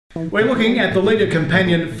We're looking at the Leader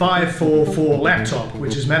Companion 544 laptop,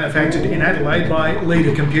 which is manufactured in Adelaide by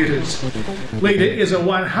Leader Computers. Leader is a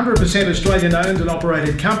 100% Australian owned and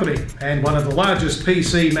operated company and one of the largest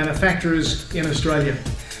PC manufacturers in Australia.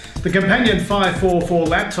 The Companion 544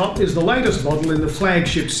 laptop is the latest model in the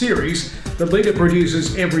flagship series that Leader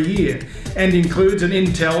produces every year and includes an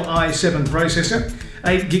Intel i7 processor,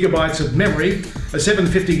 8 GB of memory, a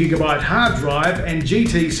 750GB hard drive and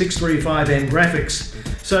GT635M graphics.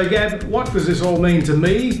 So Gab, what does this all mean to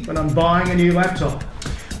me when I'm buying a new laptop?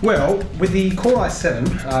 Well, with the Core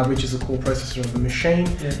i7, which is the core processor of the machine,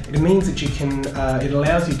 it means that you can, it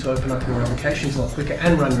allows you to open up your applications a lot quicker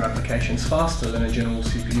and run your applications faster than a general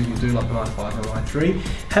CPU will do, like an i5 or i3.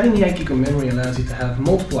 Having the 8 GB of memory allows you to have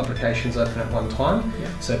multiple applications open at one time,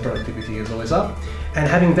 so productivity is always up. And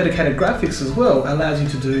having dedicated graphics as well allows you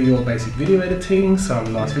to do your basic video editing,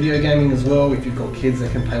 some nice video gaming as well. If you've got kids, they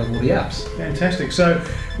can play with all the apps. Fantastic. So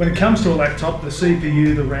when it comes to a laptop, the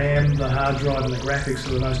CPU, the RAM, the hard drive and the graphics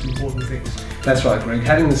are the most important things. That's right, Greg.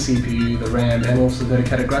 Having the CPU, the RAM and also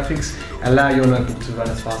dedicated graphics allow your notebook to run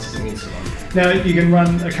as fast as it needs to run. Now you can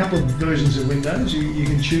run a couple of versions of Windows. You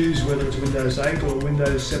can choose whether it's Windows 8 or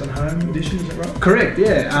Windows 7 Home Edition, is that right? Correct,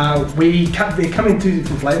 yeah. They come in two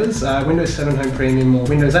different flavours, Windows 7 Home Premium or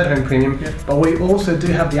Windows 8 Home Premium, but we also do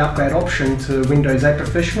have the upgrade option to Windows 8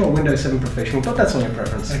 Professional or Windows 7 Professional, but that's on your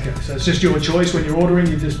preference. Okay, so it's just your choice when you're ordering,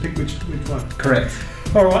 you just pick which one. Correct.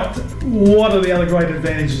 Alright, what are the other great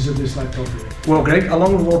advantages of this laptop here? Well, Greg,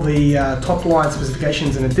 along with all the top line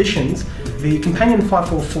specifications and additions, the Companion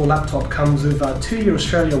 544 laptop comes with a 2-year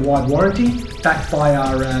Australia-wide warranty, backed by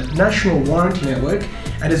our national warranty network,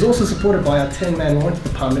 and is also supported by our 10-man warranty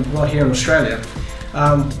department right here in Australia.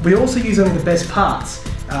 We also use only the best parts,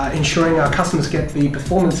 ensuring our customers get the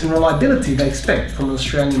performance and reliability they expect from an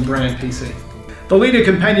Australian brand PC. The Leader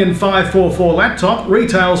Companion 544 laptop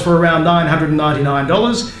retails for around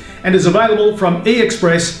 $999 and is available from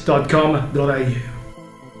eExpress.com.au.